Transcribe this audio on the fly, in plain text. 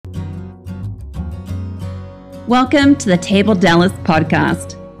Welcome to the Table Dallas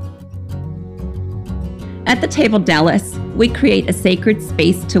podcast. At the Table Dallas, we create a sacred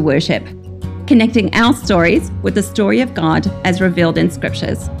space to worship, connecting our stories with the story of God as revealed in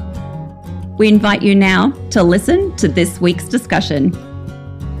scriptures. We invite you now to listen to this week's discussion.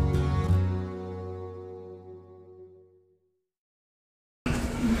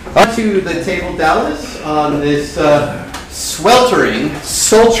 Up to the Table Dallas on this sweltering,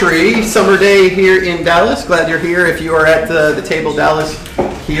 sultry summer day here in Dallas. Glad you're here. If you are at the Table Dallas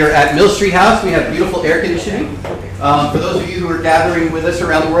here at Mill Street House, we have beautiful air conditioning. For those of you who are gathering with us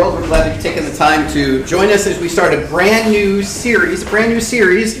around the world, we're glad that you've taken the time to join us as we start a brand new series.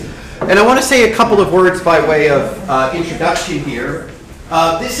 And I want to say a couple of words by way of introduction here.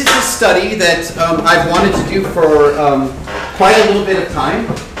 This is a study that I've wanted to do for quite a little bit of time.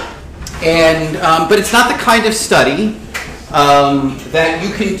 But it's not the kind of study that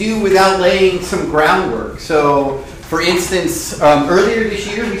you can do without laying some groundwork. So, for instance, earlier this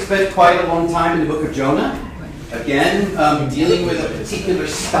year we spent quite a long time in the book of Jonah. Again, dealing with a particular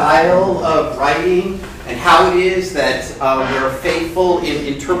style of writing and how it is that we're faithful in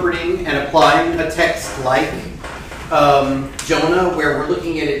interpreting and applying a text like Jonah, where we're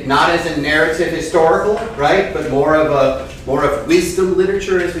looking at it not as a narrative historical, right, but more of wisdom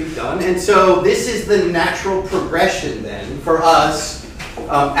literature as we've done. And so this is the natural progression then for us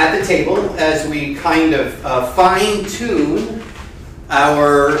at the table as we kind of fine-tune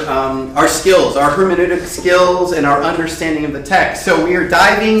our skills, our hermeneutic skills, and our understanding of the text. So we are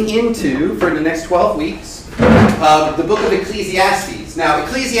diving into, for the next 12 weeks, the book of Ecclesiastes. Now,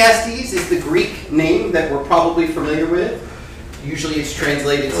 Ecclesiastes is the Greek name that we're probably familiar with. Usually it's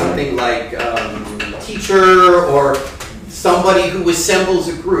translated something like teacher or somebody who assembles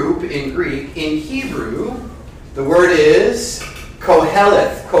a group in Greek. In Hebrew, the word is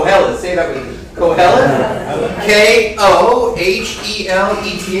Qoheleth. Qoheleth, say that with me. Qoheleth. K-O-H-E-L-E-T-H.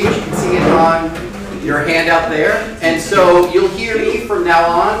 You can see it on your handout there. And so you'll hear me from now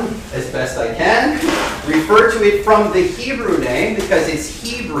on, as best I can, refer to it from the Hebrew name because it's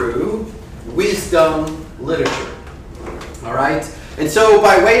Hebrew wisdom literature. All right? And so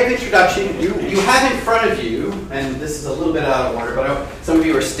by way of introduction, you have in front of you, and this is a little bit out of order, but some of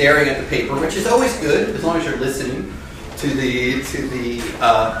you are staring at the paper, which is always good as long as you're listening to the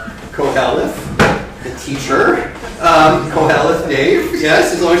Qoheleth, the teacher, Qoheleth Dave,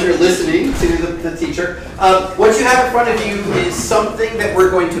 yes, as long as you're listening to the teacher. What you have in front of you is something that we're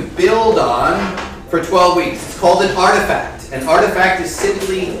going to build on for 12 weeks. It's called an artifact. An artifact is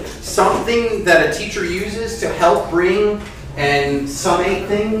simply something that a teacher uses to help bring and summate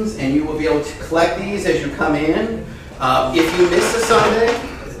things, and you will be able to collect these as you come in. If you miss a Sunday,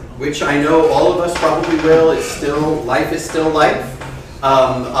 which I know all of us probably will, life is still life.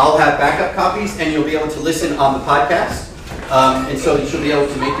 I'll have backup copies, and you'll be able to listen on the podcast. And so you should be able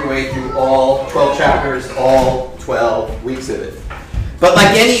to make your way through all 12 chapters, all 12 weeks of it. But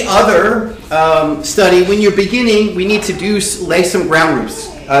like any other study, when you're beginning, we need to lay some ground rules.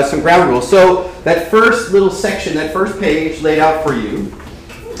 So that first little section, that first page laid out for you,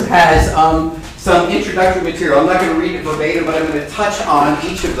 has some introductory material. I'm not going to read it verbatim, but I'm going to touch on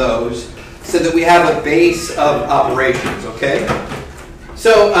each of those so that we have a base of operations, okay?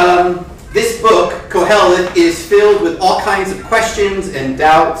 So this book, Qoheleth, is filled with all kinds of questions and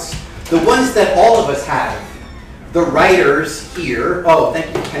doubts, the ones that all of us have. The writers here,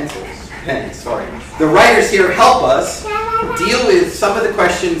 thank you, pens, sorry. The writers here help us deal with some of the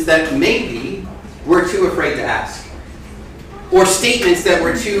questions that maybe we're too afraid to ask, or statements that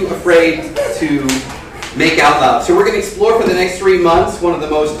we're too afraid to make out loud. So we're going to explore for the next 3 months one of the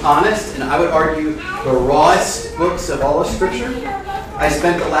most honest, and I would argue the rawest books of all of Scripture. I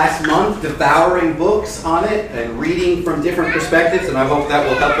spent the last month devouring books on it and reading from different perspectives, and I hope that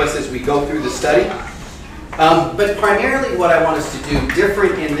will help us as we go through the study. But primarily what I want us to do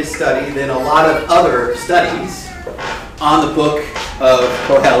different in this study than a lot of other studies on the book of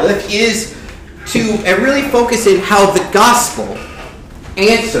Qoheleth is to really focus in how the gospel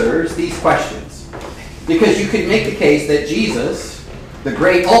answers these questions. Because you could make the case that Jesus, the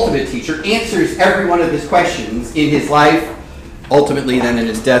great ultimate teacher, answers every one of his questions in his life, ultimately then in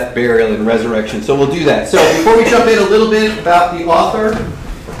his death, burial, and resurrection. So we'll do that. So before we jump in a little bit about the author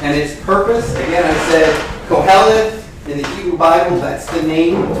and its purpose, again I said Qoheleth in the Hebrew Bible, that's the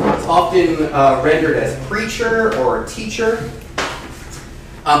name. It's often rendered as preacher or teacher.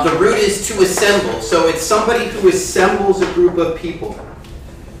 The root is to assemble. So it's somebody who assembles a group of people.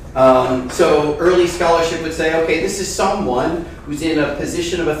 So early scholarship would say, okay, this is someone who's in a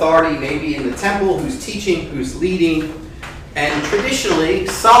position of authority, maybe in the temple, who's teaching, who's leading. And traditionally,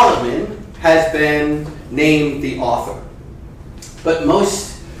 Solomon has been name the author. But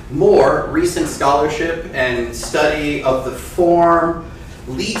more recent scholarship and study of the form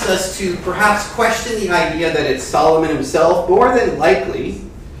leads us to perhaps question the idea that it's Solomon himself. More than likely,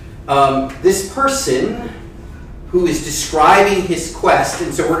 this person who is describing his quest,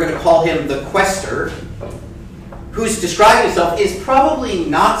 and so we're going to call him the quester, who's describing himself, is probably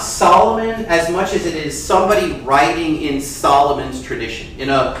not Solomon as much as it is somebody writing in Solomon's tradition, in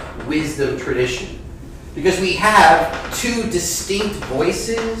a wisdom tradition. Because we have two distinct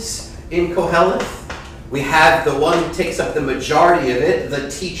voices in Qoheleth. We have the one who takes up the majority of it, the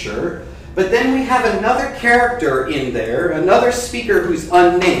teacher. But then we have another character in there, another speaker who's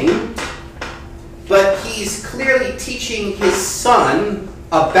unnamed. But he's clearly teaching his son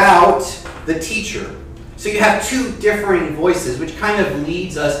about the teacher. So you have two differing voices, which kind of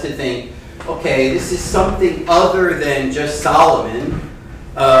leads us to think, okay, this is something other than just Solomon,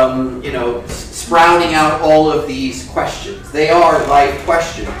 sprouting out all of these questions. They are life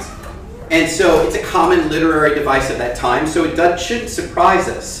questions. And so it's a common literary device at that time, so it shouldn't surprise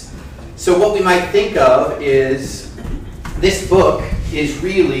us. So what we might think of is this book is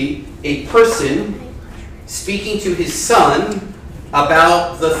really a person speaking to his son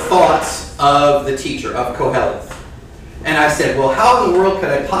about the thoughts of the teacher, of Qoheleth. And I said, well, how in the world could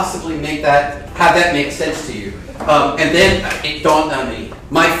I possibly have that make sense to you? And then it dawned on me.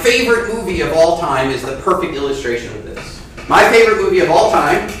 My favorite movie of all time is the perfect illustration of this. My favorite movie of all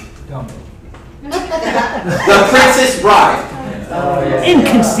time, The Princess Bride.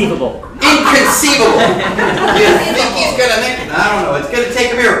 Inconceivable. Inconceivable. You think he's going to make it? I don't know. It's going to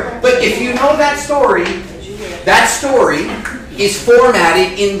take a miracle. But if you know that story is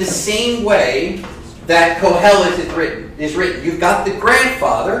formatted in the same way that Qoheleth is written. You've got the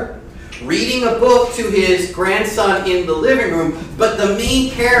grandfather reading a book to his grandson in the living room, but the main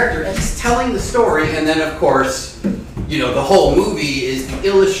character is telling the story, and then, of course, the whole movie is the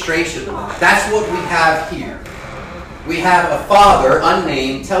illustration of that. That's what we have here. We have a father,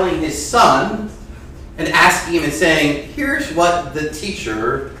 unnamed, telling his son and asking him and saying, here's what the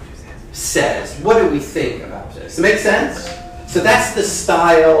teacher says. What do we think about this? Does it make sense? So that's the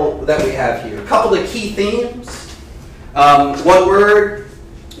style that we have here. A couple of key themes. One word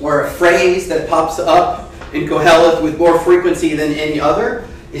or a phrase that pops up in Qoheleth with more frequency than any other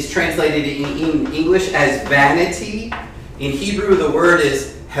is translated in English as vanity. In Hebrew, the word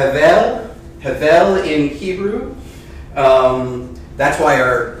is HEVEL. HEVEL in Hebrew. That's why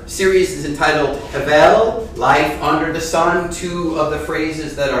our series is entitled HEVEL, Life Under the Sun. Two of the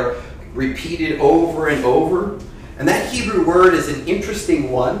phrases that are repeated over and over. And that Hebrew word is an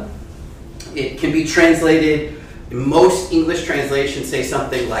interesting one. It can be translated, most English translations say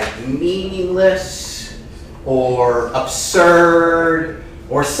something like meaningless or absurd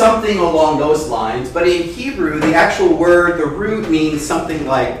or something along those lines. But in Hebrew, the actual word, the root, means something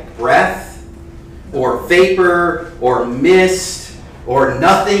like breath or vapor or mist or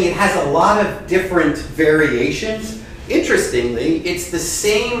nothing. It has a lot of different variations. Interestingly, it's the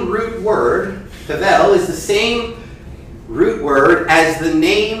same root word. HEVEL is the same root word as the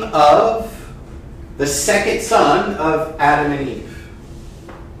name of the second son of Adam and Eve.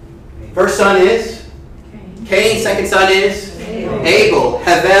 First son is Cain. Second son is Abel.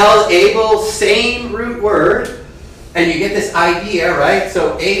 HEVEL, Abel, same root word. And you get this idea, right?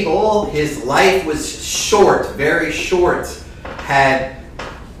 So Abel, his life was short, very short. Had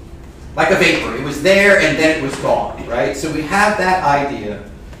like a vapor. It was there and then it was gone, right? So we have that idea.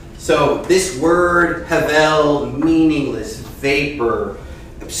 So this word, HEVEL, meaningless, vapor,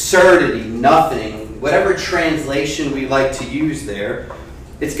 absurdity, nothing, whatever translation we like to use there,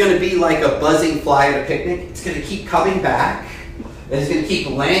 it's going to be like a buzzing fly at a picnic. It's going to keep coming back, and it's going to keep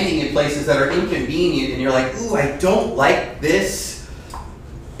landing in places that are inconvenient, and you're like, ooh, I don't like this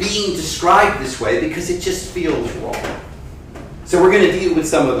being described this way because it just feels wrong. So we're going to deal with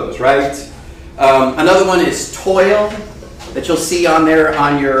some of those, right? Another one is toil, that you'll see on there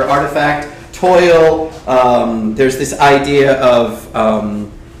on your artifact. Toil, there's this idea of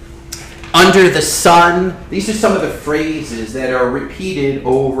under the sun. These are some of the phrases that are repeated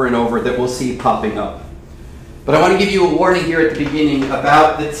over and over that we'll see popping up. But I want to give you a warning here at the beginning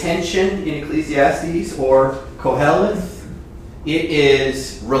about the tension in Ecclesiastes or Qoheleth. It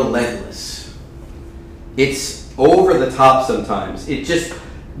is relentless. It's over the top sometimes. It just,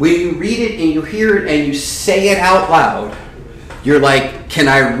 when you read it and you hear it and you say it out loud, you're like, can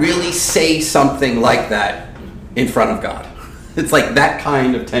I really say something like that in front of God? It's like that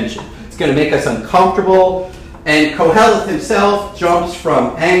kind of tension. It's going to make us uncomfortable. And Qoheleth himself jumps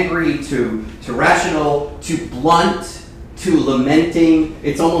from angry to rational to blunt to lamenting.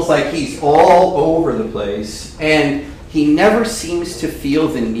 It's almost like he's all over the place, and he never seems to feel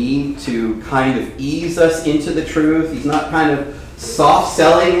the need to kind of ease us into the truth. He's not kind of soft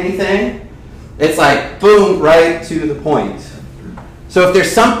selling anything. It's like, boom, right to the point. So if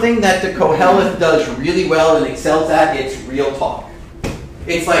there's something that the Qoheleth does really well and excels at, it's real talk.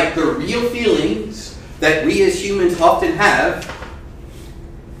 It's like the real feelings that we as humans often have,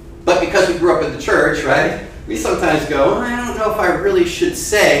 but because we grew up in the church, right, we sometimes go, I don't know if I really should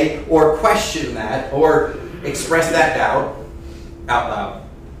say or question that or express that doubt out loud.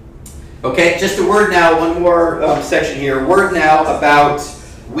 Okay, just a word now, one more section here. A word now about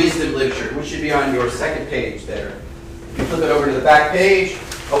wisdom literature, which should be on your second page there. If you flip it over to the back page,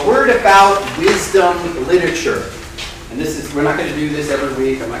 a word about wisdom literature. And this is, we're not going to do this every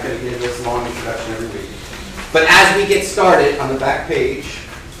week. I'm not going to give this long introduction every week. But as we get started on the back page,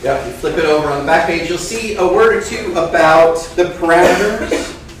 you flip it over on the back page, you'll see a word or two about the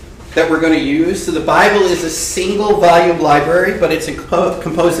parameters that we're going to use. So the Bible is a single volume library, but it's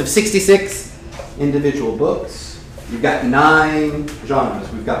composed of 66 individual books. You've got 9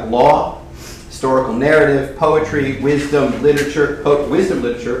 genres. We've got law, historical narrative, poetry, wisdom literature,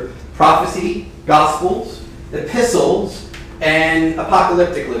 prophecy, gospels, epistles, and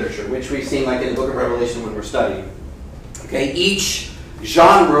apocalyptic literature, which we've seen like in the book of Revelation when we're studying. Okay, each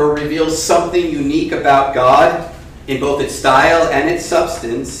genre reveals something unique about God in both its style and its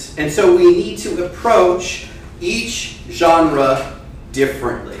substance, and so we need to approach each genre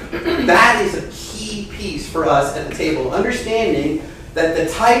differently. That is a key piece for us at the table, understanding that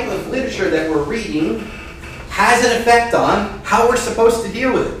the type of literature that we're reading has an effect on how we're supposed to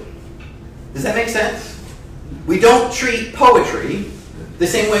deal with it. Does that make sense? We don't treat poetry the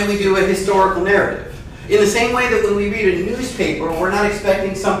same way we do a historical narrative. In the same way that when we read a newspaper, we're not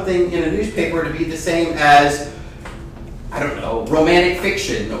expecting something in a newspaper to be the same as, I don't know, romantic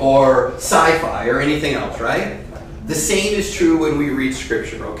fiction or sci-fi or anything else, right? The same is true when we read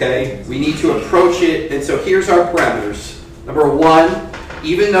Scripture, okay? We need to approach it, and so here's our parameters. Number 1,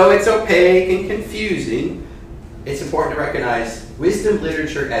 even though it's opaque and confusing, it's important to recognize wisdom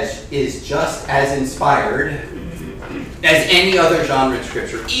literature is just as inspired as any other genre in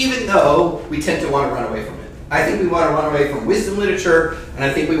Scripture, even though we tend to want to run away from it. I think we want to run away from wisdom literature, and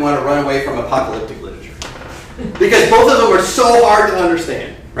I think we want to run away from apocalyptic literature. Because both of them are so hard to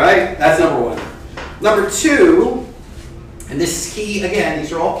understand, right? That's number 1. Number 2, and this is key, again,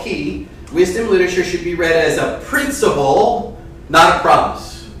 these are all key, wisdom literature should be read as a principle, not a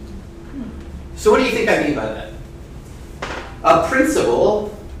promise. So what do you think I mean by that? A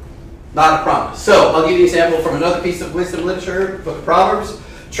principle, not a promise. So I'll give you an example from another piece of wisdom literature, book of Proverbs.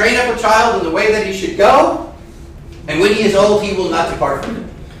 Train up a child in the way that he should go, and when he is old, he will not depart from it.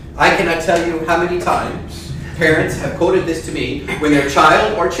 I cannot tell you how many times parents have quoted this to me when their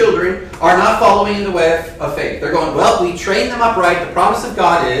child or children are not following in the way of faith. They're going, well, we train them up right. The promise of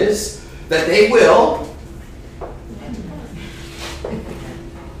God is that they will.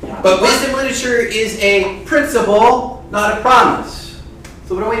 But wisdom literature is a principle, not a promise.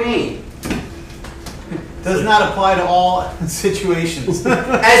 So what do we mean? Does not apply to all situations.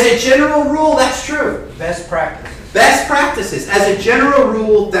 As a general rule, that's true. Best practices. Best practices. As a general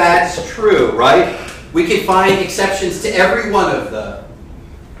rule, that's true, right? We can find exceptions to every one of them.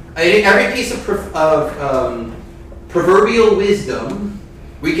 Every piece of proverbial wisdom,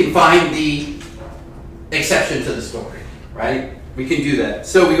 we can find the exception to the story, right? We can do that.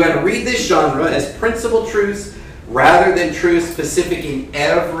 So we want to read this genre as principal truths rather than truths specific in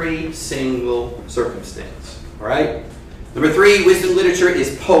every single circumstance. All right? Number 3, wisdom literature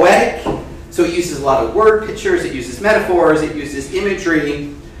is poetic. So it uses a lot of word pictures, it uses metaphors, it uses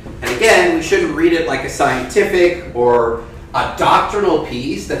imagery. And again, we shouldn't read it like a scientific or a doctrinal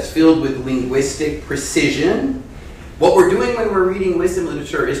piece that's filled with linguistic precision. What we're doing when we're reading wisdom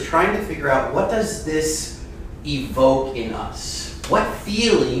literature is trying to figure out, what does this evoke in us? What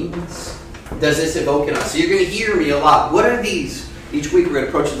feelings does this evoke in us? So you're going to hear me a lot. What are these? Each week we're going to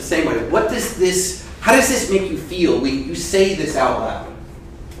approach it the same way. How does this make you feel when you say this out loud?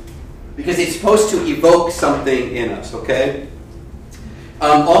 Because it's supposed to evoke something in us, okay?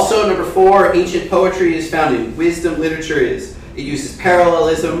 Also, number 4, ancient poetry is found in wisdom literature. It uses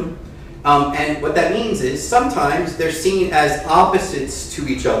parallelism. And what that means is sometimes they're seen as opposites to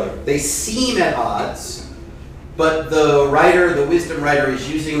each other. They seem at odds, but the writer, the wisdom writer,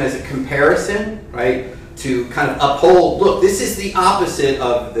 is using them as a comparison, right? To kind of uphold, look, this is the opposite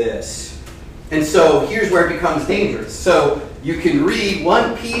of this. And so here's where it becomes dangerous. So you can read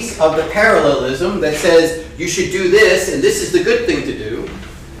one piece of the parallelism that says you should do this and this is the good thing to do.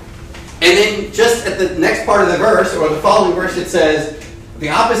 And then just at the next part of the verse, or the following verse, it says, the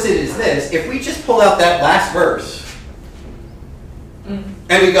opposite is this. If we just pull out that last verse,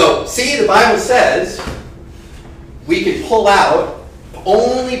 and we go, see, the Bible says, we can pull out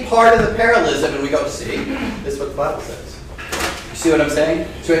only part of the parallelism, and we go, see, this is what the Bible says. You see what I'm saying?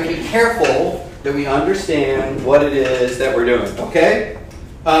 So we have to be careful that we understand what it is that we're doing, okay?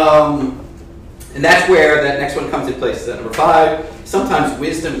 And that's where that next one comes in place. That number 5, sometimes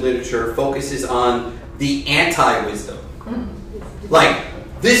wisdom literature focuses on the anti-wisdom. Like,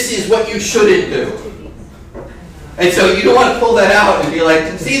 this is what you shouldn't do. And so you don't want to pull that out and be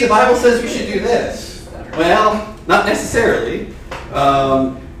like, see, the Bible says we should do this. Well, not necessarily.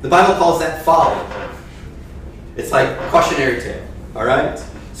 The Bible calls that folly. It's like a cautionary tale, all right?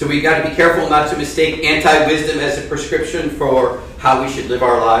 So we've got to be careful not to mistake anti-wisdom as a prescription for how we should live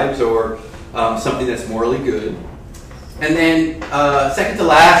our lives or something that's morally good. And then, second to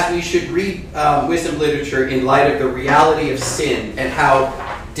last, we should read wisdom literature in light of the reality of sin and how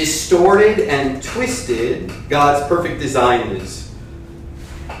distorted and twisted God's perfect design is.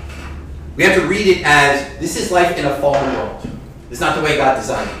 We have to read it as, this is life in a fallen world. It's not the way God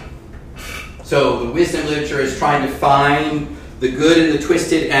designed it. So the wisdom literature is trying to find the good in the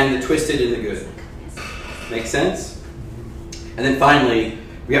twisted and the twisted in the good. Make sense? And then finally,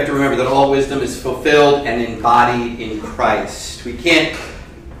 we have to remember that all wisdom is fulfilled and embodied in Christ. We cannot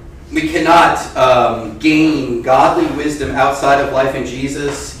gain godly wisdom outside of life in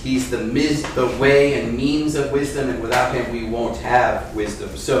Jesus. He's the way and means of wisdom, and without him we won't have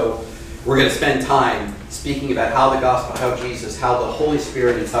wisdom. So we're going to spend time speaking about how the gospel, how Jesus, how the Holy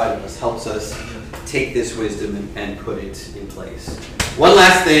Spirit inside of us helps us take this wisdom and put it in place. One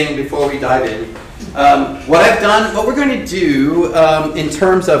last thing before we dive in. What we're going to do in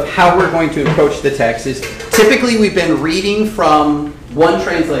terms of how we're going to approach the text is, typically we've been reading from one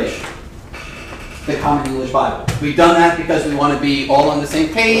translation, the Common English Bible. We've done that because we want to be all on the same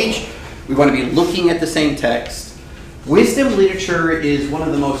page. We want to be looking at the same text. Wisdom literature is one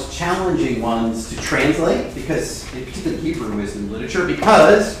of the most challenging ones to translate, because, particularly Hebrew wisdom literature,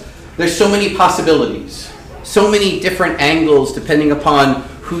 because there's so many possibilities, so many different angles depending upon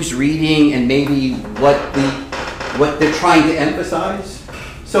who's reading and maybe what they're trying to emphasize.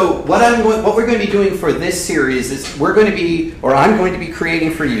 So what we're going to be doing for this series is I'm going to be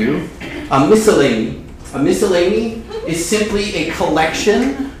creating for you a miscellany. A miscellany is simply a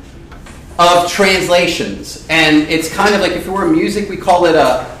collection of translations, and it's kind of like, if it were music, we call it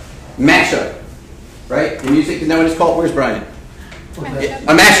a mashup, right? The music, is that what it's called? Where's Brian?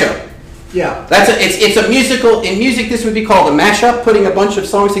 A mashup. Yeah. It's a musical. In music, this would be called a mashup, putting a bunch of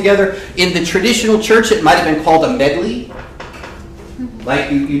songs together. In the traditional church, it might have been called a medley. Like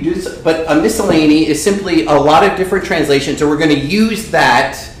you do, but a miscellany is simply a lot of different translations, and we're going to use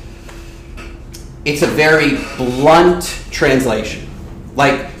that. It's a very blunt translation,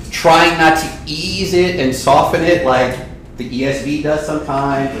 like trying not to ease it and soften it like the ESV does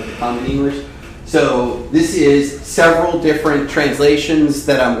sometimes, or the Common English. So this is several different translations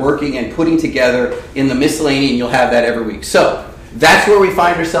that I'm working and putting together in the miscellany, and you'll have that every week. So that's where we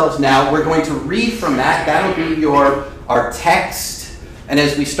find ourselves now. We're going to read from that. That'll be our text. And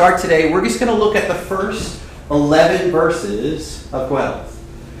as we start today, we're just going to look at the first 11 verses of Qoheleth.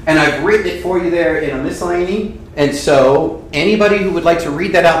 And I've written it for you there in a miscellany. And so anybody who would like to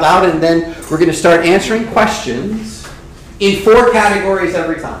read that out loud, and then we're going to start answering questions in 4 categories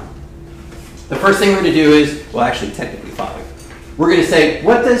every time. The first thing we're going to do is, well, actually, technically 5. We're going to say,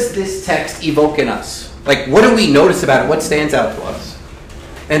 what does this text evoke in us? Like, what do we notice about it? What stands out to us?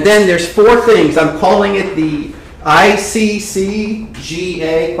 And then there's 4 things. I'm calling it the ICCGA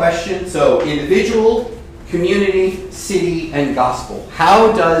question. So, individual, community, city, and gospel.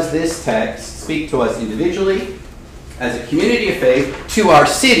 How does this text speak to us individually, as a community of faith, to our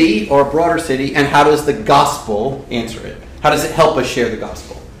city or broader city, and how does the gospel answer it? How does it help us share the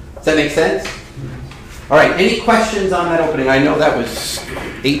gospel? Does that make sense? All right, any questions on that opening? I know that was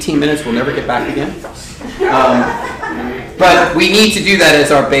 18 minutes. We'll never get back again. But we need to do that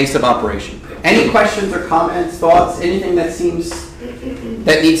as our base of operation. Any questions or comments, thoughts, anything that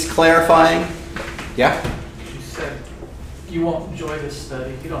needs clarifying? Yeah? You said you won't enjoy this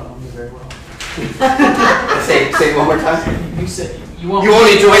study. You don't know me very well. Say it one more time. You said you won't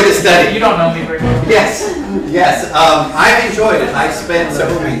enjoy the study. You don't know me very well. Yes. I've enjoyed it. I spent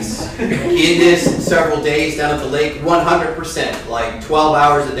several weeks in this, several days down at the lake, 100%, like 12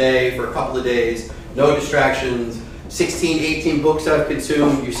 hours a day for a couple of days, no distractions, 16, 18 books I've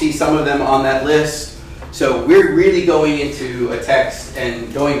consumed. You see some of them on that list. So we're really going into a text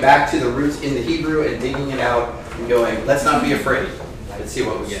and going back to the roots in the Hebrew and digging it out and going, let's not be afraid. Let's see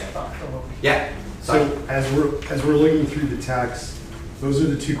what we get. Yeah. So as we're looking through the text, those are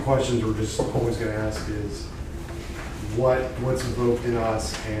the two questions we're just always going to ask is what's evoked in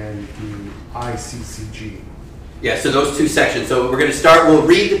us and the ICCG. Yeah, so those two sections. So we're going to start, we'll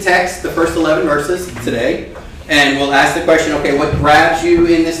read the text, the first 11 verses today, and we'll ask the question, okay, what grabs you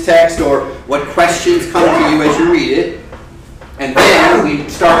in this text, or what questions come to you as you read it? And then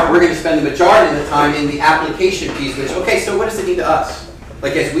we're going to spend the majority of the time in the application piece, which, okay, so what does it mean to us?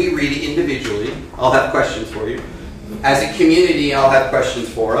 Like as we read it individually, I'll have questions for you. As a community, I'll have questions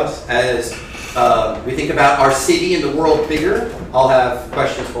for us. As we think about our city and the world bigger, I'll have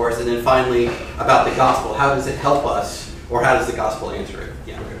questions for us. And then finally, about the gospel. How does it help us? Or how does the gospel answer it?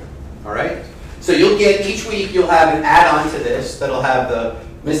 Yeah. All right? So you'll get, each week you'll have an add-on to this that'll have the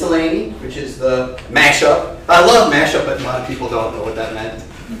miscellany, which is the mashup. I love mashup, but a lot of people don't know what that meant.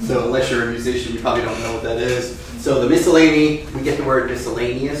 So unless you're a musician, you probably don't know what that is. So the miscellany, we get the word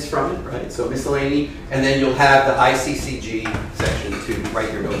miscellaneous from it, right? So miscellany, and then you'll have the ICCG section to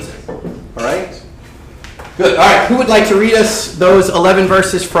write your notes in. All right? Good. All right. Who would like to read us those 11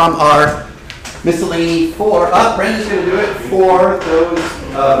 verses from our miscellany for? Brenda's going to do it for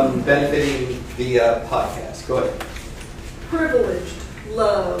those benefiting the podcast. Go ahead. Privileged,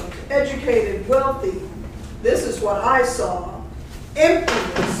 loved, educated, wealthy. This is what I saw.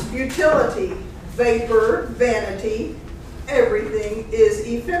 Emptiness, futility, vapor, vanity. Everything is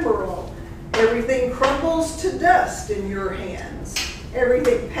ephemeral. Everything crumbles to dust in your hands.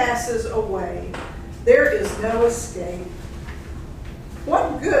 Everything passes away. There is no escape.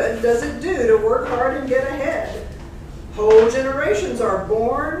 What good does it do to work hard and get ahead? Whole generations are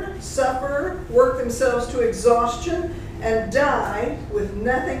born, suffer, work themselves to exhaustion, and die with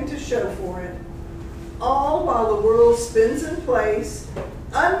nothing to show for it. All while the world spins in place,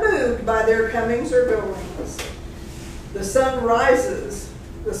 unmoved by their comings or goings. The sun rises,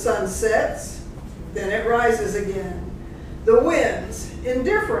 the sun sets, then it rises again. The winds,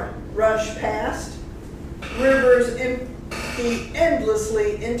 indifferent, rush past. Rivers empty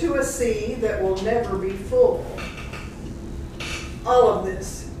endlessly into a sea that will never be full. All of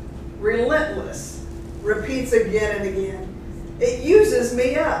this, relentless, repeats again and again. It uses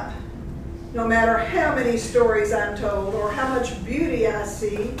me up. No matter how many stories I'm told or how much beauty I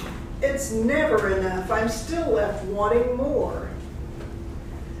see, it's never enough. I'm still left wanting more.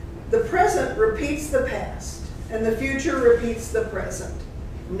 The present repeats the past, and the future repeats the present.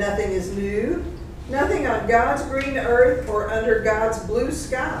 Nothing is new, nothing on God's green earth or under God's blue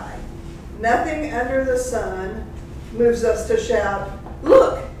sky. Nothing under the sun moves us to shout,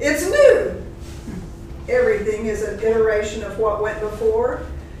 "Look, it's new!" Everything is an iteration of what went before.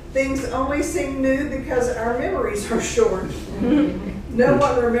 Things only seem new because our memories are short. No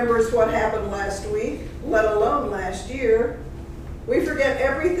one remembers what happened last week, let alone last year. We forget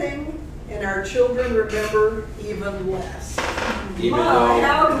everything, and our children remember even less.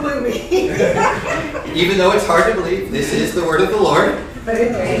 How gloomy. Even though it's hard to believe, this is the word of the Lord.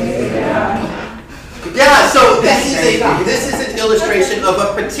 Yeah, so this is an illustration of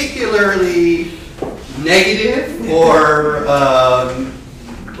a particularly negative or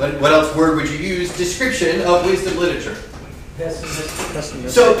what else word would you use? Description of wisdom literature. Pessimistic.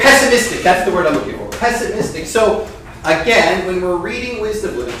 So pessimistic, that's the word I'm looking for. Pessimistic. So again, when we're reading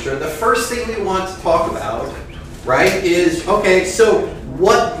wisdom literature, the first thing we want to talk about, right, is, okay, so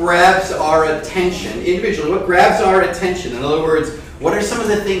what grabs our attention individually? What grabs our attention? In other words, what are some of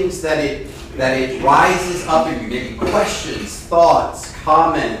the things that it rises up in you? Maybe questions, thoughts,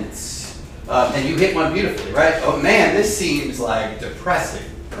 comments, and you hit one beautifully, right? Oh man, this seems like depressing,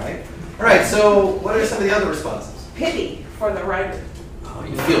 right? All right, so what are some of the other responses? Pity for the writer. Oh,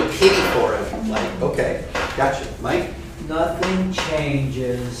 you feel pity for him, like, okay, gotcha. Mike? Nothing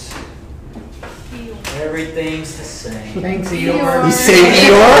changes. Everything's the same. Thanks, Eeyore. You say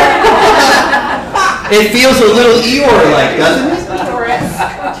Eeyore? It feels a little Eeyore-like, doesn't it? Or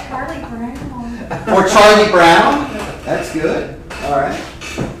Charlie Brown. Or Charlie Brown? That's good. All right.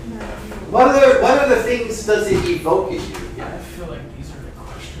 What other things does it evoke in you? I feel like these are the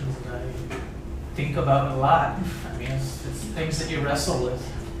questions that I think about a lot. I mean, it's things that you wrestle with.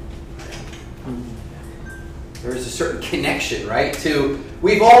 There's a certain connection, right?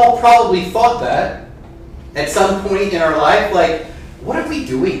 We've all probably thought that at some point in our life, like, what are we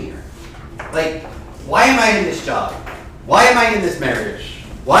doing here? Like, why am I in this job? Why am I in this marriage?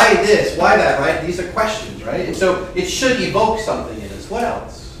 Why this? Why that, right? These are questions, right? And so it should evoke something in us. What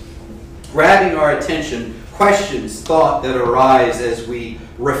else? Grabbing our attention, questions, thought that arise as we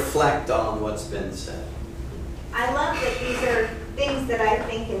reflect on what's been said. I love that these are things that I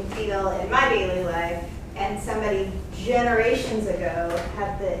think and feel in my daily life, and somebody generations ago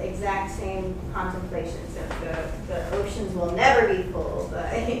had the exact same contemplations of the oceans will never be full,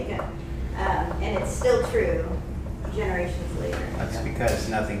 and it's still true generations later. That's because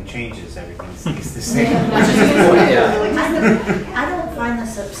nothing changes, everything stays the same. I don't find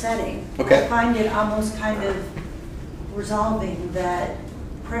this upsetting. Okay. I find it almost kind of resolving that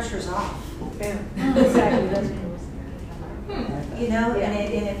pressure's off. You know, and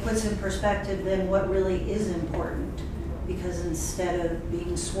it puts in perspective then what really is important, because instead of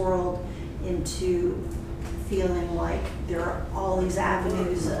being swirled into feeling like there are all these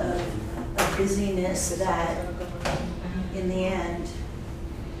avenues of busyness that in the end,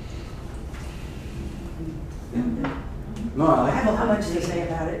 No, I I like have a whole bunch to say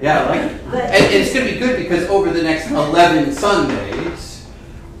about it. Yeah, I like it. And it's going to be good because over the next 11 Sundays,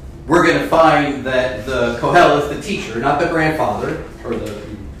 we're going to find that the Qoheleth, the teacher, not the grandfather, or the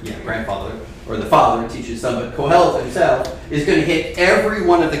grandfather, or the father teaches son, but Qoheleth himself is going to hit every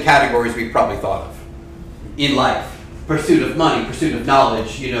one of the categories we've probably thought of in life. Pursuit of money, pursuit of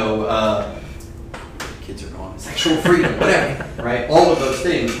knowledge, kids are going, sexual freedom, whatever, right? All of those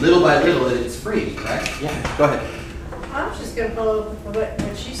things, little by little, and it's free, right? Yeah, go ahead. I was just going to follow up with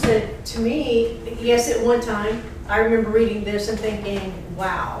what she said. To me, yes, at one time, I remember reading this and thinking,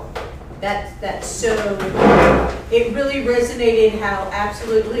 wow, that's so, it really resonated how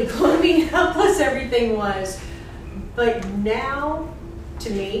absolutely gloomy, helpless everything was. But now, to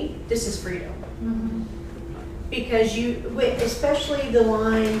me, this is freedom. Mm-hmm. Because especially the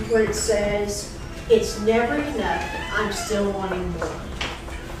line where it says, it's never enough, I'm still wanting more.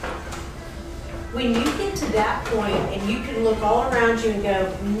 When you get to that point and you can look all around you and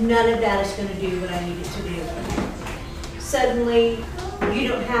go, none of that is going to do what I need it to do. Suddenly, you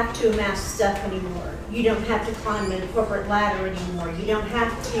don't have to amass stuff anymore. You don't have to climb a corporate ladder anymore. You don't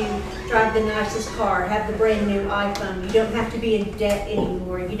have to drive the nicest car, have the brand new iPhone. You don't have to be in debt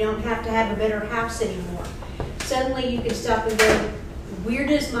anymore. You don't have to have a better house anymore. Suddenly, you can stop and go, where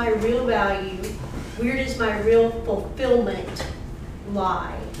does my real value, where does my real fulfillment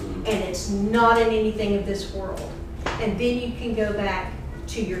lie? And it's not in anything of this world. And then you can go back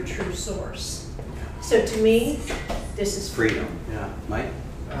to your true source. So to me, this is Freedom. Yeah. Mike?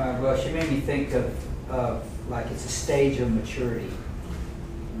 Well, she made me think of like it's a stage of maturity.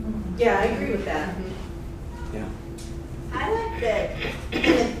 Yeah, I agree with that. Yeah. I like that in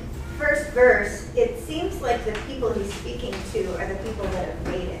the first verse, it seems like the people he's speaking to are the people that have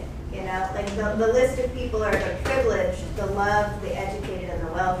made it. You know, like the list of people are the privileged, the loved, the educated, and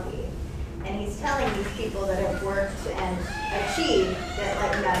the wealthy. And he's telling these people that have worked and achieved that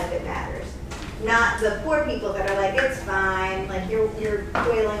like none of it matters. Not the poor people that are like, it's fine, like you're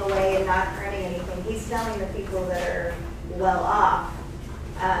toiling away and not earning anything. He's telling the people that are well off.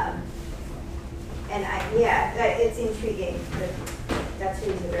 And it's intriguing that that's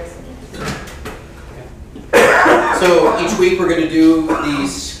who he's addressing. So each week we're going to do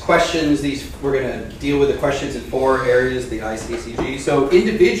these questions. We're going to deal with the questions in 4 areas, the ICCG. So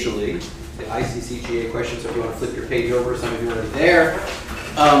individually, the ICCGA questions, so if you want to flip your page over, some of you are already there.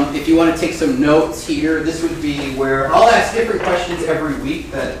 If you want to take some notes here, this would be where I'll ask different questions every week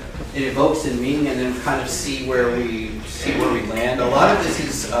that it evokes in me, and then kind of see where we land. A lot of this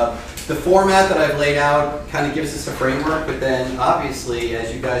is the format that I've laid out kind of gives us a framework, but then obviously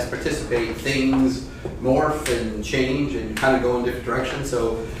as you guys participate, things morph and change and kind of go in different directions.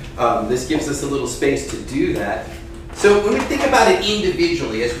 So this gives us a little space to do that. So when we think about it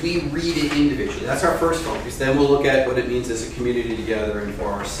individually, as we read it individually, that's our first focus. Then we'll look at what it means as a community together and for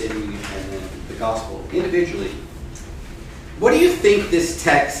our city and then the gospel individually. What do you think this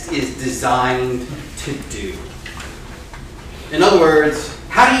text is designed to do? In other words,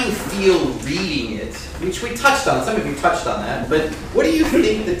 how do you feel reading it? Which we touched on, some of you touched on that, but what do you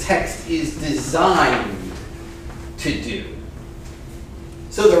think the text is designed to do?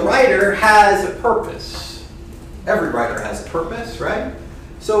 So the writer has a purpose. Every writer has a purpose, right?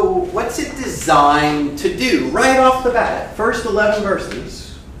 So what's it designed to do? Right off the bat, first 11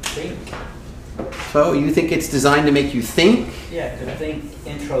 verses. Think. So you think it's designed to make you think? Yeah, to think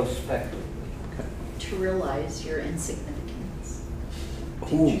introspectively. To realize your insignificance.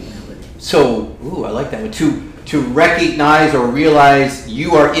 Ooh. So, I like that one. To recognize or realize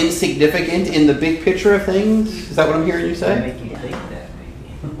you are insignificant in the big picture of things? Is that what I'm hearing you say? Make you think that, maybe.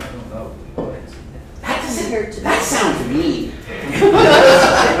 I don't know. That sounds mean. But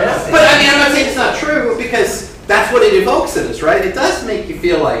I mean, I'm not saying it's not true, because that's what it evokes in us, right? It does make you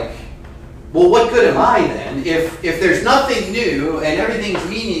feel like, well, what good am I then? If there's nothing new and everything's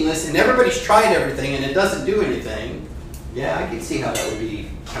meaningless and everybody's tried everything and it doesn't do anything, yeah, I can see how that would be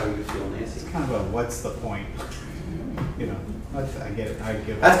How do you feel, Nancy? It's kind of a what's the point? You know, I get it. I get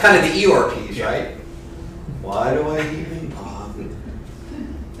it. That's kind of the Eeyore piece, Yeah. right? Why do I even bother?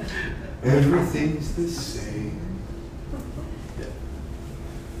 Everything's the same.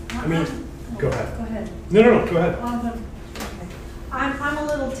 I mean, go ahead. Go ahead. No, go ahead. I'm a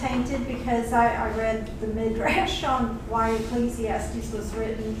little tainted because I read the Midrash on why Ecclesiastes was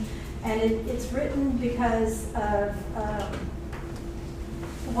written, and it's written because of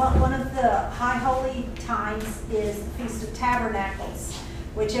one of the high holy times is the Feast of Tabernacles,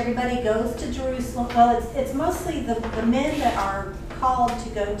 which everybody goes to Jerusalem. Well, it's mostly the men that are called to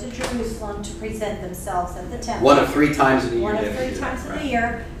go to Jerusalem to present themselves at the temple. One of 3 times in a year. One of 3 times in the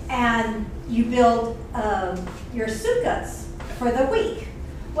year, and you build your sukkahs for the week.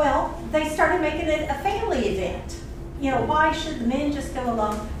 Well, they started making it a family event. You know, why should the men just go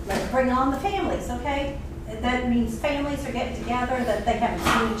along? Let's bring on the families, okay? That means families are getting together, that they haven't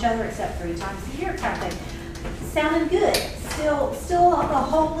seen each other except 3 times a year kind of thing. Sounding good. Still a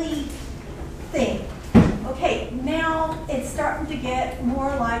holy thing. Okay, now it's starting to get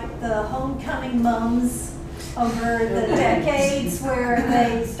more like the homecoming mums over the decades, where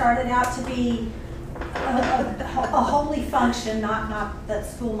they started out to be a holy function, not that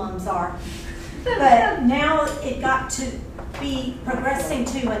school mums are. But now it got to be progressing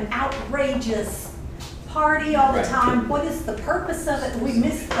to an outrageous party all the time. What is the purpose of it? We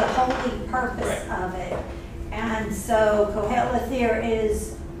missed the holy purpose of it. And so Qoheleth here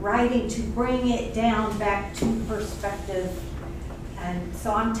is writing to bring it down back to perspective. And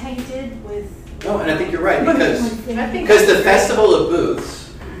so I'm tainted with... No, and I think you're right, because the Festival of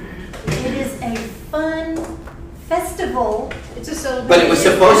Booths... It is a fun festival. It's a celebration. But it was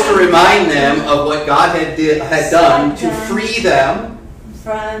supposed to remind them of what God had done to free them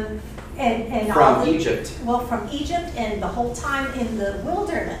from Egypt. Well, from Egypt, and the whole time in the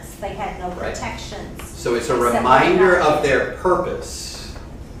wilderness, they had no protections. So it's a reminder of their purpose.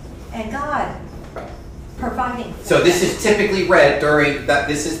 And God providing. So this is typically read during that.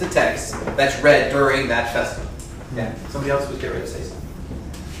 This is the text that's read during that festival. Yeah. Somebody else was getting ready to say something.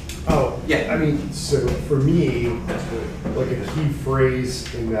 Oh, yeah. I mean, so for me, like a key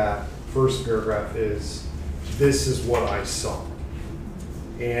phrase in that first paragraph is, "This is what I saw."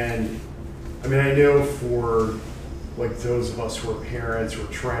 And I mean, I know for like those of us who are parents who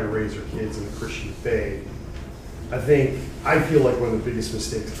are trying to raise our kids in the Christian faith, I feel like one of the biggest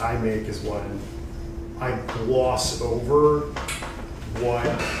mistakes I make is when I gloss over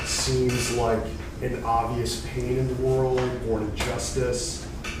what seems like an obvious pain in the world or an injustice.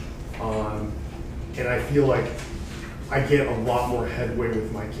 And I feel like I get a lot more headway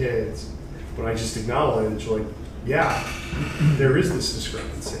with my kids when I just acknowledge, like, yeah, there is this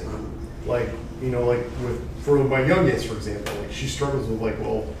discrepancy. Like, you know, like for my youngest, for example, like she struggles with like,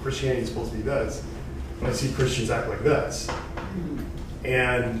 well, Christianity is supposed to be this, but I see Christians act like this.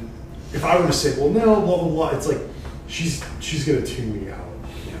 And if I were to say, well, no, blah, blah, blah, it's like, she's going to tune me out.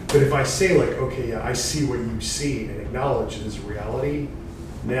 But if I say like, okay, yeah, I see what you see and acknowledge it as a reality,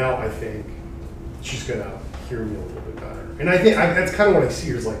 now I think she's going to hear me a little bit better. And I think that's kind of what I see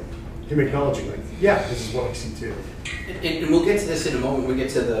here is like him acknowledging like, yeah, this is what I see too. And we'll get to this in a moment when we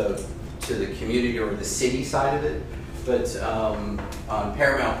get to the community or the city side of it. But on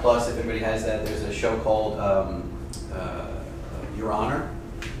Paramount Plus, if anybody has that, there's a show called Your Honor.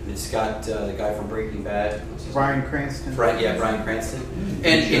 It's got the guy from Breaking Bad. Bryan Cranston. Yeah, Bryan Cranston.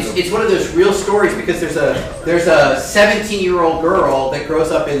 And it's one of those real stories because there's a 17-year-old girl that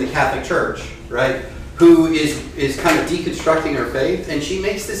grows up in the Catholic Church, right? Who is kind of deconstructing her faith, and she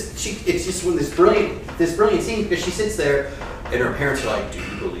makes this. It's just this brilliant scene because she sits there, and her parents are like, "Do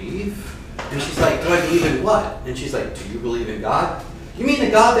you believe?" And she's like, "Do I believe in what?" And she's like, "Do you believe in God? You mean the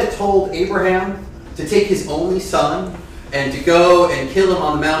God that told Abraham to take his only son and to go and kill him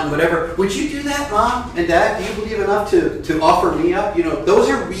on the mountain, whatever? Would you do that, Mom and Dad? Do you believe enough to offer me up?" You know, those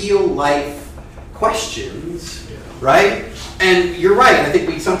are real life questions, right? And you're right. I think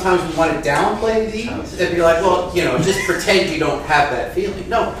we sometimes want to downplay these and be like, well, you know, just pretend you don't have that feeling.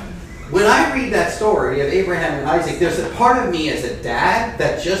 No. When I read that story of Abraham and Isaac, there's a part of me as a dad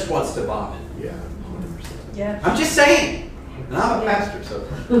that just wants to vomit. Yeah, 100%. Yeah. I'm just saying. And I'm a pastor, so.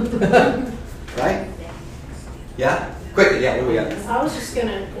 Right? Yeah? Quickly, yeah, what do we got? I was just going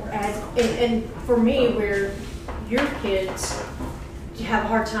to add, and for me, where your kids have a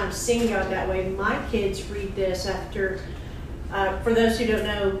hard time seeing God that way, my kids read this after, for those who don't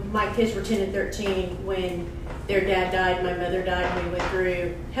know, my kids were 10 and 13 when their dad died, my mother died, and we went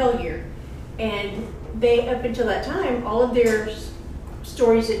through hell year. And they, up until that time, all of their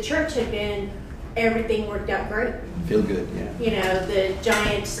stories at church had been, everything worked out great. Feel good, yeah. You know, the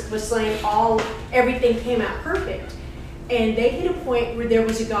giants was slain, everything came out perfect. And they hit a point where there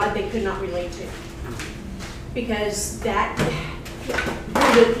was a God they could not relate to. Because they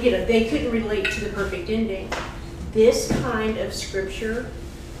couldn't relate to the perfect ending. This kind of scripture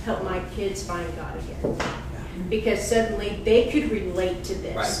helped my kids find God again. Because suddenly they could relate to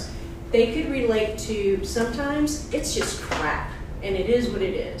this. Right. They could relate to, sometimes it's just crap, and it is what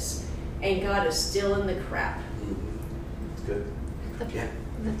it is. And God is still in the crap. It's good. Yeah.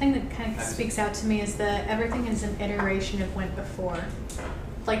 The thing that kind of speaks out to me is that everything is an iteration of went before.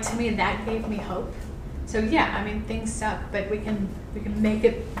 Like, to me, that gave me hope. So yeah, I mean, things suck, but we can make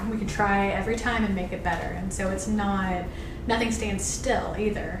it. We can try every time and make it better. And so it's not, nothing stands still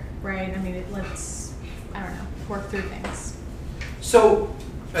either, right? I mean, let's, I don't know, work through things. So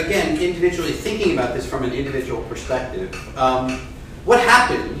again, individually thinking about this from an individual perspective, what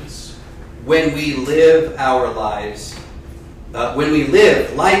happens when we live our lives? When we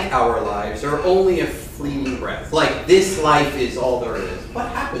live like our lives are only a fleeting breath, like this life is all there is. What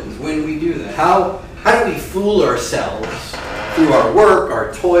happens when we do that? How do we fool ourselves through our work,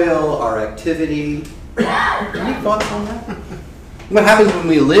 our toil, our activity? Any thoughts on that? What happens when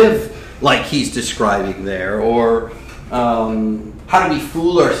we live like he's describing there? Or how do we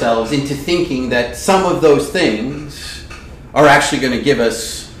fool ourselves into thinking that some of those things are actually going to give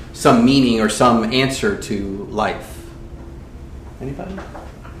us some meaning or some answer to life? Anybody?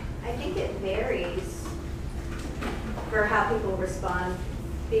 I think it varies for how people respond,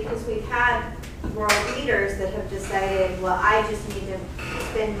 because we've had world leaders that have decided, well, I just need to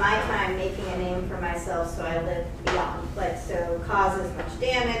spend my time making a name for myself so I live beyond. Like, so cause as much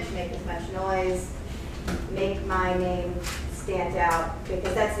damage, make as much noise, make my name stand out,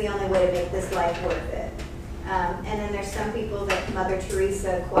 because that's the only way to make this life worth it. And then there's some people that Mother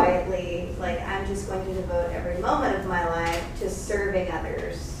Teresa quietly, like, I'm just going to devote every moment of my life to serving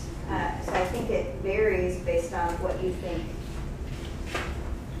others. So I think it varies based on what you think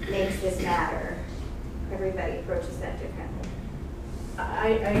makes this matter. Everybody approaches that differently. I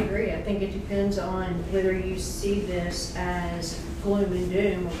agree. I think it depends on whether you see this as gloom and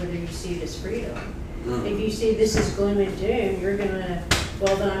doom or whether you see it as freedom. If you see this as gloom and doom, you're gonna,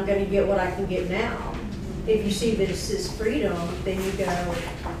 well, then I'm gonna get what I can get now. If you see this as freedom, then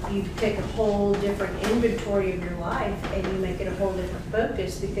you take a whole different inventory of your life and you make it a whole different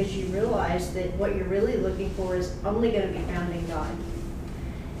focus, because you realize that what you're really looking for is only going to be found in God.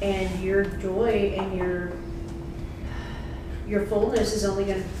 And your joy and your fullness is only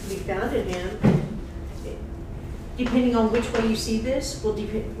going to be found in Him. Depending on which way you see this will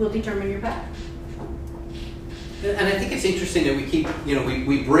determine your path. And I think it's interesting that we keep,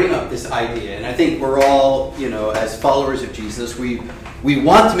 we bring up this idea, and I think we're all, as followers of Jesus, we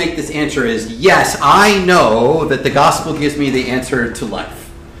want to make this answer as, yes, I know that the gospel gives me the answer to life.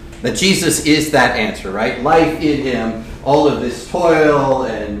 That Jesus is that answer, right? Life in Him, all of this toil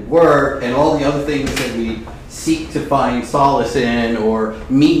and work and all the other things that we seek to find solace in or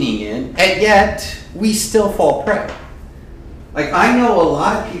meaning in, and yet we still fall prey. Like, I know a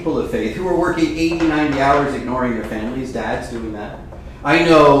lot of people of faith who are working 80, 90 hours ignoring their families. Dads doing that. I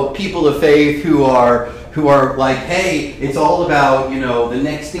know people of faith who are like, hey, it's all about, the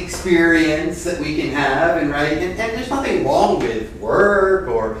next experience that we can have, and there's nothing wrong with work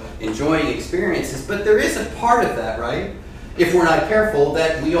or enjoying experiences, but there is a part of that, right? If we're not careful,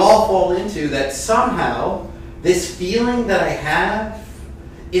 that we all fall into, that somehow this feeling that I have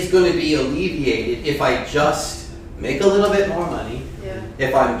is going to be alleviated if I just make a little bit more money,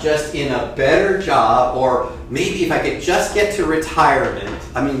 if I'm just in a better job, or maybe if I could just get to retirement.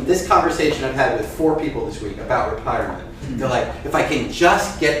 I mean, this conversation I've had with 4 people this week about retirement. They're like, if I can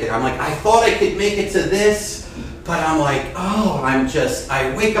just get there. I'm like, I thought I could make it to this, but I'm like,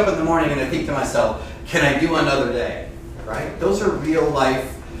 I wake up in the morning and I think to myself, can I do another day? Right? Those are real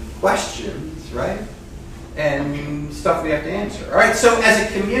life questions, right? And stuff we have to answer. All right, so as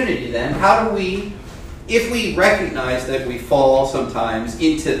a community then, how do we, if we recognize that we fall sometimes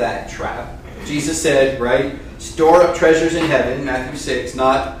into that trap? Jesus said, right, store up treasures in heaven, Matthew 6,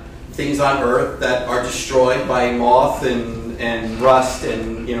 not things on earth that are destroyed by moth and rust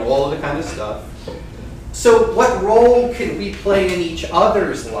and all of the kind of stuff. So what role can we play in each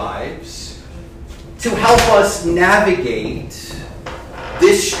other's lives to help us navigate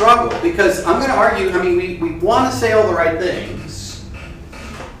this struggle? Because I'm going to argue, we want to say all the right things,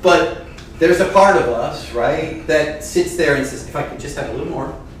 but there's a part of us, right, that sits there and says, if I could just have a little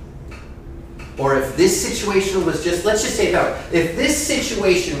more. Or if this situation was just, let's just say it that way. If this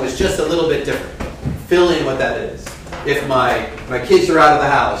situation was just a little bit different, fill in what that is. If my my kids are out of the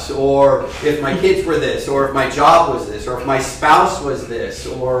house, or if my kids were this, or if my job was this, or if my spouse was this,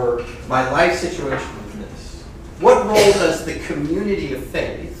 or my life situation was this. What role does the community of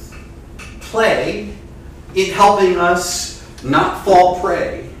faith play in helping us not fall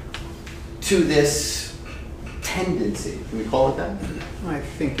prey to this tendency? Can we call it that? I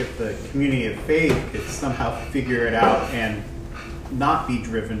think if the community of faith could somehow figure it out and not be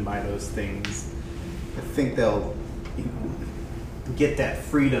driven by those things, I think they'll get that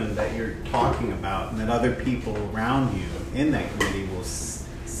freedom that you're talking about, and that other people around you in that community will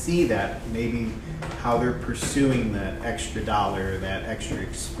see that maybe how they're pursuing that extra dollar, that extra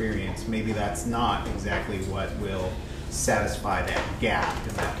experience, maybe that's not exactly what will satisfy that gap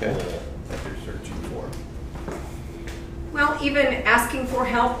and that hole that they're searching for. Well, even asking for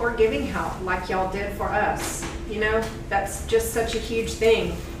help or giving help like y'all did for us, you know, that's just such a huge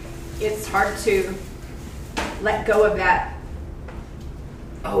thing. It's hard to let go of that,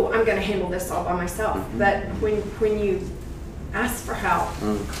 oh, I'm going to handle this all by myself. But when you ask for help,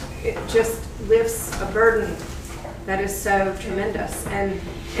 it just lifts a burden that is so tremendous. And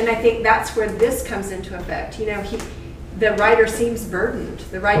I think that's where this comes into effect. You know, the writer seems burdened.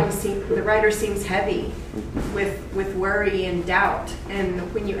 The writer seems heavy with worry and doubt.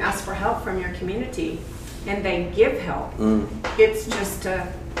 And when you ask for help from your community and they give help, it's just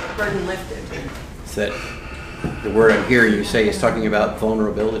a burden lifted. So the word I'm hearing you say is talking about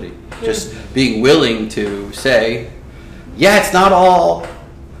vulnerability. Just being willing to say, yeah, it's not all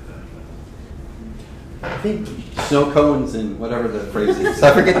snow cones and whatever the phrase is.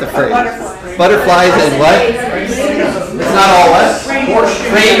 I forget the phrase. Butterflies and what? It's not all what?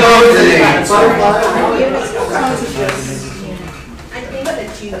 Rainbows and butterflies. I think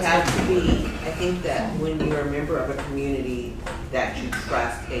that you have to be, I think that when you're a member of a community that you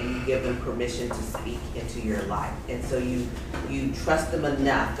trust and you give them permission to speak into your life. And so you trust them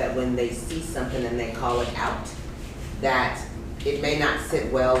enough that when they see something and they call it out, that it may not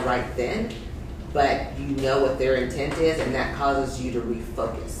sit well right then, but you know what their intent is, and that causes you to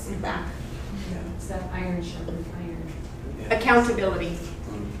refocus back. It's that iron sharpens iron. Accountability.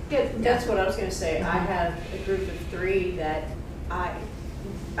 Yeah, that's what I was going to say. I have a group of 3 that I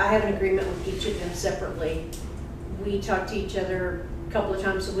have an agreement with each of them separately. We talk to each other a couple of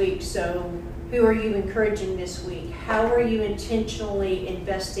times a week. So who are you encouraging this week? How are you intentionally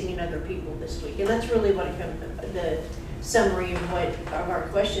investing in other people this week? And that's really what it comes to. The summary of our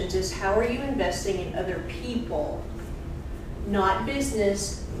questions is, how are you investing in other people? Not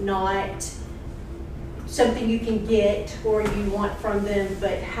business, not something you can get or you want from them,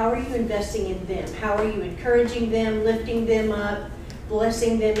 but how are you investing in them? How are you encouraging them, lifting them up,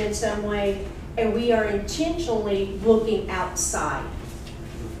 blessing them in some way? And we are intentionally looking outside.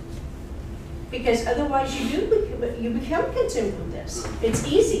 Because otherwise you become consumed with this. It's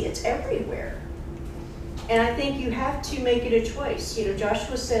easy, it's everywhere. And I think you have to make it a choice. You know,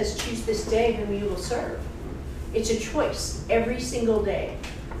 Joshua says, choose this day whom you will serve. It's a choice every single day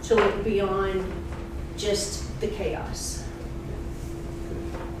to look beyond just the chaos.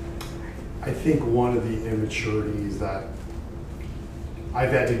 I think one of the immaturities that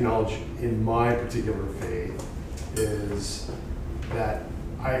I've had to acknowledge in my particular faith is that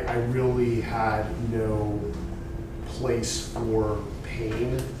I really had no place for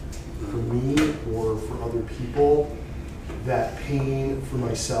pain for me or for other people. That pain for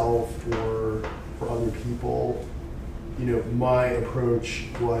myself or for other people, you know, my approach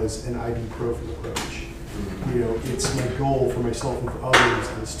was an ibuprofen approach. You know, it's my goal for myself and for others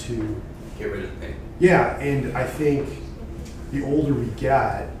is to get rid of the pain. Yeah, and I think the older we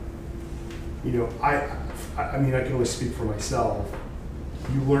get, you know, I mean, I can only speak for myself.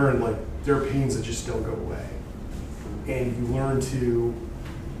 You learn, like, there are pains that just don't go away. And you learn to,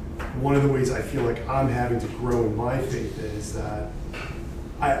 one of the ways I feel like I'm having to grow in my faith is that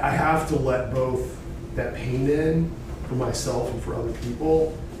I have to let both that pain in for myself and for other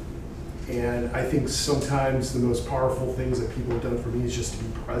people. And I think sometimes the most powerful things that people have done for me is just to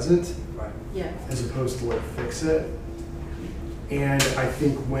be present, as opposed to like fix it. And I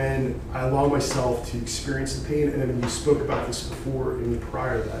think when I allow myself to experience the pain, and I mean, you spoke about this before in the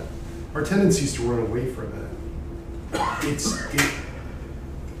prior, that our tendency is to run away from it.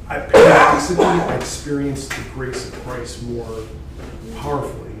 Paradoxically, I experienced the grace of Christ more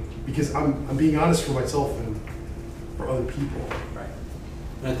powerfully because I'm being honest for myself and for other people. Right.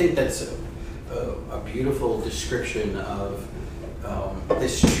 And I think that's a beautiful description of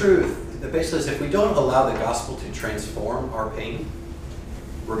this truth. That basically is, if we don't allow the gospel to transform our pain,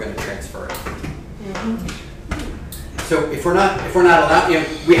 we're going to transfer it. So if we're not allowed,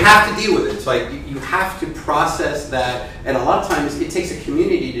 we have to deal with it. It's like you have to process that, and a lot of times it takes a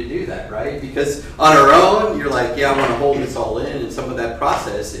community to do that, right? Because on our own, you're like, yeah, I want to hold this all in, and some of that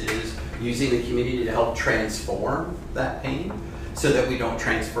process is using the community to help transform that pain, so that we don't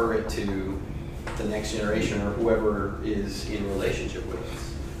transfer it to the next generation or whoever is in relationship with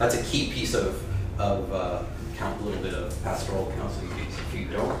us. That's a key piece of a little bit of pastoral counseling piece. If you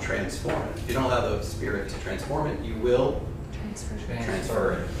don't transform it, if you don't allow the Spirit to transform it, you will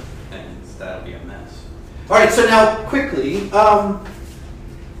transfer it, and that'll be a mess. All right, so now quickly,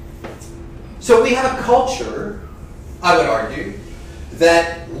 so we have a culture, I would argue,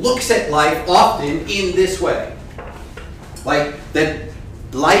 that looks at life often in this way. Like, that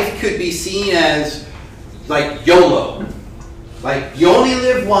life could be seen as like YOLO. Like, you only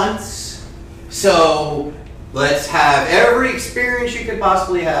live once, so let's have every experience you could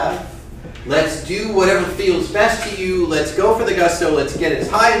possibly have. Let's do whatever feels best to you. Let's go for the gusto. Let's get as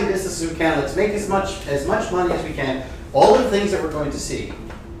high in business as we can. Let's make as much money as we can. All the things that we're going to see.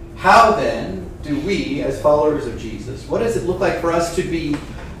 How then do we, as followers of Jesus, what does it look like for us to be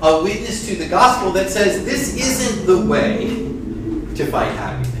a witness to the gospel that says this isn't the way to find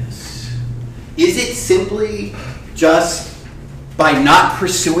happiness? Is it simply just by not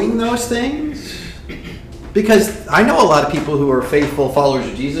pursuing those things? Because I know a lot of people who are faithful followers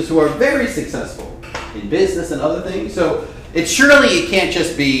of Jesus who are very successful in business and other things. So surely it can't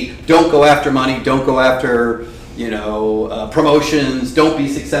just be don't go after money, don't go after promotions, don't be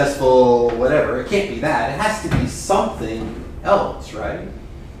successful, whatever. It can't be that. It has to be something else, right?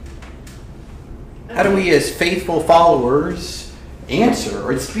 How do we as faithful followers answer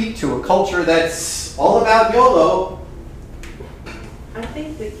or speak to a culture that's all about YOLO? I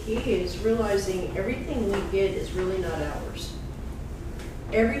think the key is realizing everything we get is really not ours.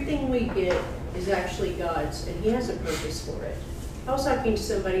 Everything we get is actually God's, and He has a purpose for it. I was talking to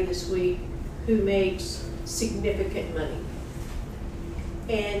somebody this week who makes significant money.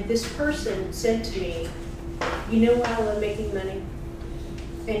 And this person said to me, you know why I love making money?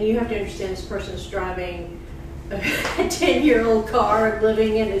 And you have to understand this person's driving a 10-year-old car and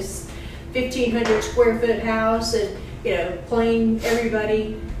living in his 1,500 square foot house and playing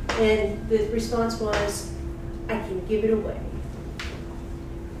everybody, and the response was, I can give it away.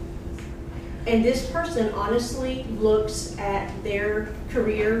 And this person honestly looks at their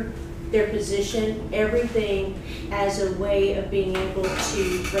career, their position, everything as a way of being able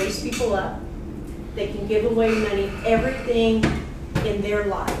to raise people up. They can give away money. Everything in their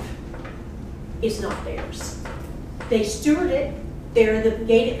life is not theirs. They steward it. They're the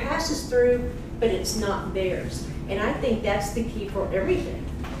gate it passes through, but it's not theirs. And I think that's the key for everything.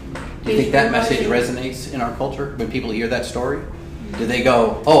 Do you think that message resonates in our culture when people hear that story? Do they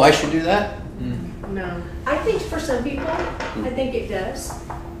go, oh, I should do that? No. I think for some people, I think it does.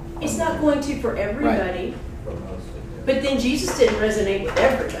 It's not going to for everybody. Right. But then Jesus didn't resonate with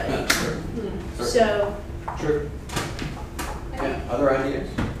everybody. Sure. So. Sure. Yeah. Other ideas?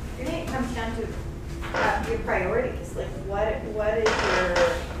 I think it comes down to your priorities. Like, what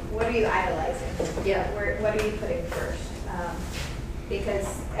are you idolizing? Yeah. What are you putting first?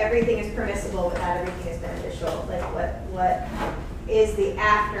 Because everything is permissible without everything is beneficial. Like, what is the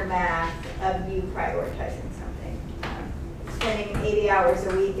aftermath of you prioritizing something? Spending 80 hours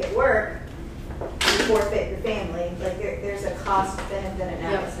a week at work, you forfeit your family. Like, there's a cost-benefit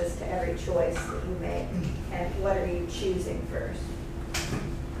analysis to every choice that you make. And what are you choosing first?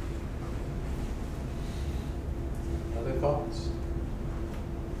 Other thoughts?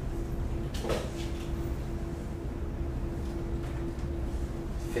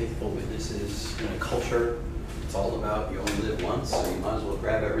 Faithful witnesses in a culture. It's all about you only live once, so you might as well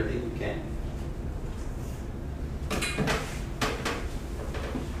grab everything you can.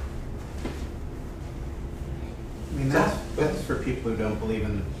 I mean, that's for people who don't believe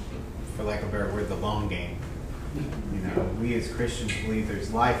in, for lack of a better word, the long game. We as Christians believe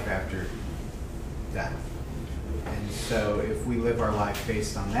there's life after death. And so if we live our life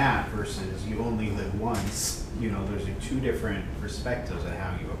based on that versus you only live once, those are two different perspectives on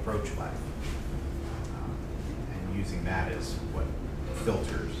how you approach life. And using that as what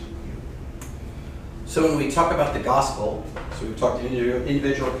filters you. So when we talk about the gospel, so we've talked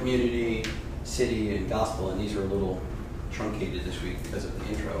individual, community, city, and gospel, and these are a little truncated this week because of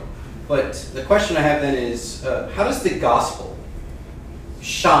the intro. But the question I have then is, how does the gospel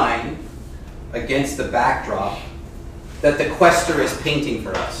shine against the backdrop that the quester is painting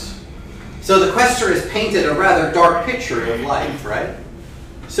for us? So the quester has painted a rather dark picture of life, right?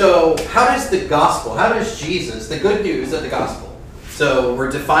 So how does the gospel, how does Jesus, the good news of the gospel, so we're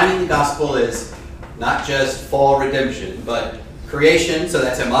defining the gospel as Not just fall redemption, but creation, so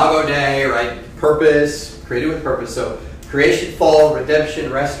that's Imago Dei, right? Purpose, created with purpose. So creation, fall,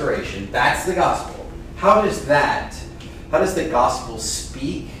 redemption, restoration. That's the gospel. How does the gospel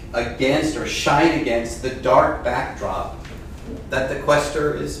speak against or shine against the dark backdrop that the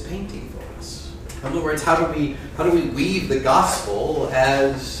quester is painting for us? In other words, how do we weave the gospel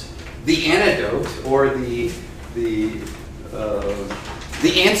as the antidote or the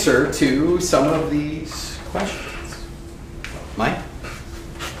answer to some of these questions? Mike?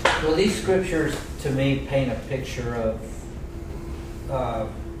 Well, these scriptures to me paint a picture of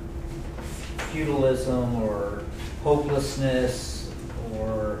feudalism or hopelessness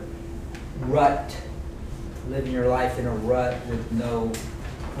or rut, living your life in a rut with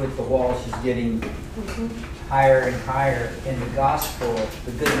the walls just getting higher and higher. In the gospel,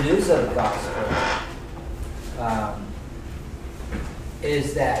 the good news of the gospel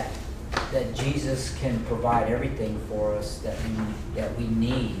is that Jesus can provide everything for us that we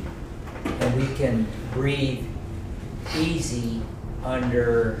need, and we can breathe easy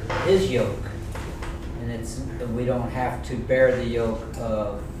under His yoke, and we don't have to bear the yoke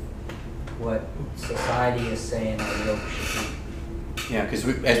of what society is saying our yoke should be. Yeah, because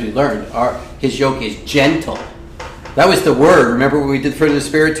as we learned, His yoke is gentle. That was the word. Remember what we did for the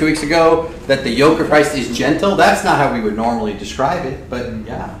Spirit 2 weeks ago? That the yoke of Christ is gentle? That's not how we would normally describe it, but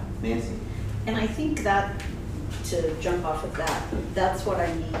yeah, Nancy. And I think that, to jump off of that, that's what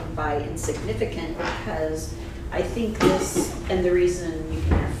I mean by insignificant, because I think this, and the reason you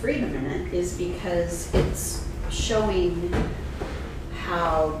can have freedom in it, is because it's showing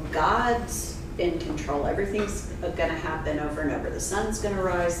how God's in control. Everything's going to happen over and over. The sun's going to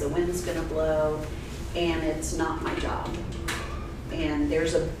rise, the wind's going to blow, and it's not my job. And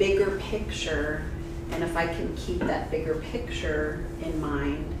there's a bigger picture, and if I can keep that bigger picture in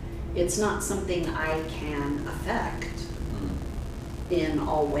mind, it's not something I can affect in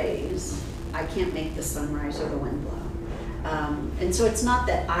all ways. I can't make the sun rise or the wind blow. And so it's not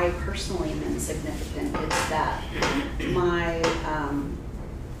that I personally am insignificant, it's that my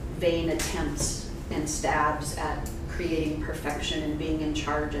vain attempts and stabs at creating perfection and being in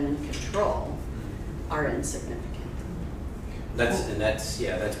charge and in control are insignificant.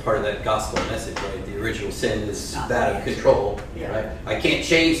 That's part of that gospel message, right? The original sin is that of control, right? I can't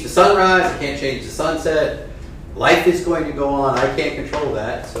change the sunrise, I can't change the sunset. Life is going to go on. I can't control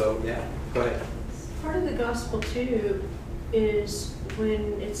that. So yeah, go ahead. Part of the gospel too is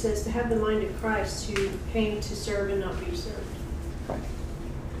when it says to have the mind of Christ, who came to serve and not be served.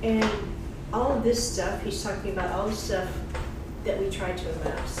 And all of this stuff, he's talking about all the stuff that we try to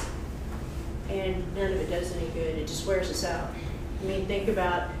amass. And none of it does any good. It just wears us out. I mean, think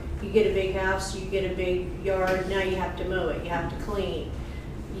about, you get a big house, you get a big yard, now you have to mow it, you have to clean.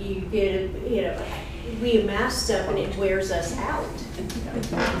 You get we amass stuff and it wears us out.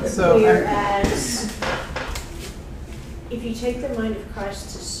 Whereas, if you take the mind of Christ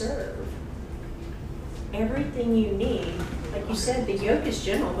to serve, everything you need, like you said, the yoke is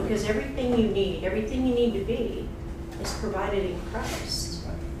gentle because everything you need to be, is provided in Christ.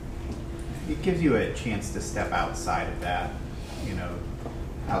 It gives you a chance to step outside of that,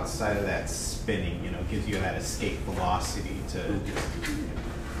 outside of that spinning, gives you that escape velocity to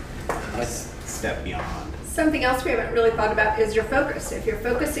just step beyond. Something else we haven't really thought about is your focus. If you're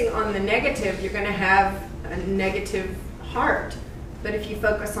focusing on the negative, you're going to have a negative heart. But if you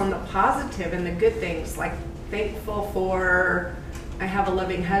focus on the positive and the good things, like thankful for I have a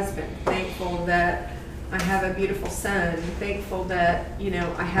loving husband, thankful that I have a beautiful son, thankful that,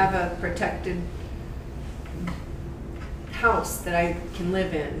 I have a protected house that I can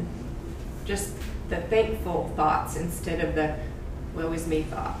live in. Just the thankful thoughts instead of the woe is me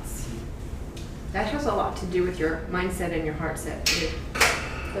thoughts. That has a lot to do with your mindset and your heart set too.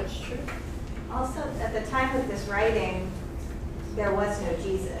 That's true. Also, at the time of this writing, there was no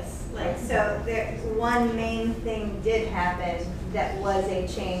Jesus. So one main thing did happen that was a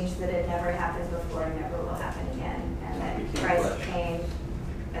change that had never happened before and never will happen again, and that Christ came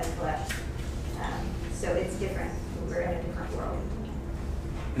as flesh. So it's different. We're in a different world.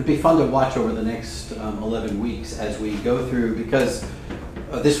 It'll be fun to watch over the next 11 weeks as we go through, because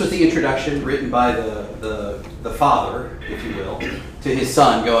this was the introduction written by the father, if you will, to his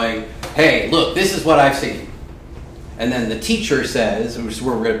son, going, hey, look, this is what I've seen. And then the teacher says, which is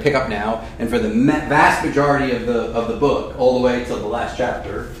where we're going to pick up now, and for the vast majority of the book, all the way till the last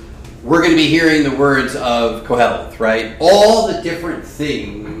chapter, we're going to be hearing the words of Qoheleth, right? All the different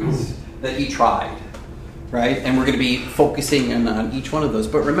things that he tried, right? And we're going to be focusing on each one of those.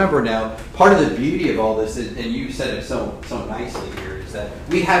 But remember now, part of the beauty of all this, and you said it so nicely here, is is that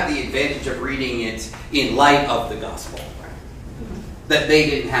we have the advantage of reading it in light of the gospel that they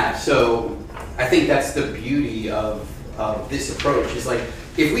didn't have. So I think that's the beauty of this approach, is like,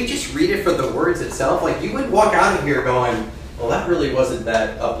 if we just read it for the words itself, like, you would walk out of here going, well, that really wasn't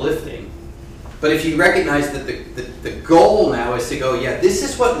that uplifting. But if you recognize that the goal now is to go, yeah, this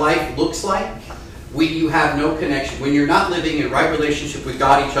is what life looks like when you have no connection, when you're not living in right relationship with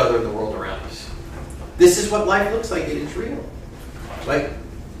God, each other, and the world around us. This is what life looks like, and it's real. Like,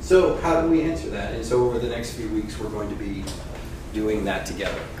 so how do we answer that? And so over the next few weeks, we're going to be doing that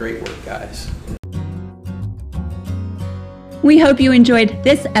together. Great work, guys. We hope you enjoyed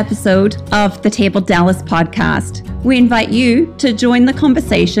this episode of the Table Dallas podcast. We invite you to join the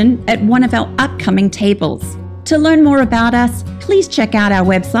conversation at one of our upcoming tables. To learn more about us, please check out our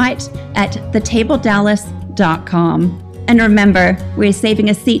website at thetabledallas.com. And remember, we're saving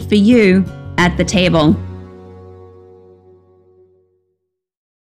a seat for you at the table.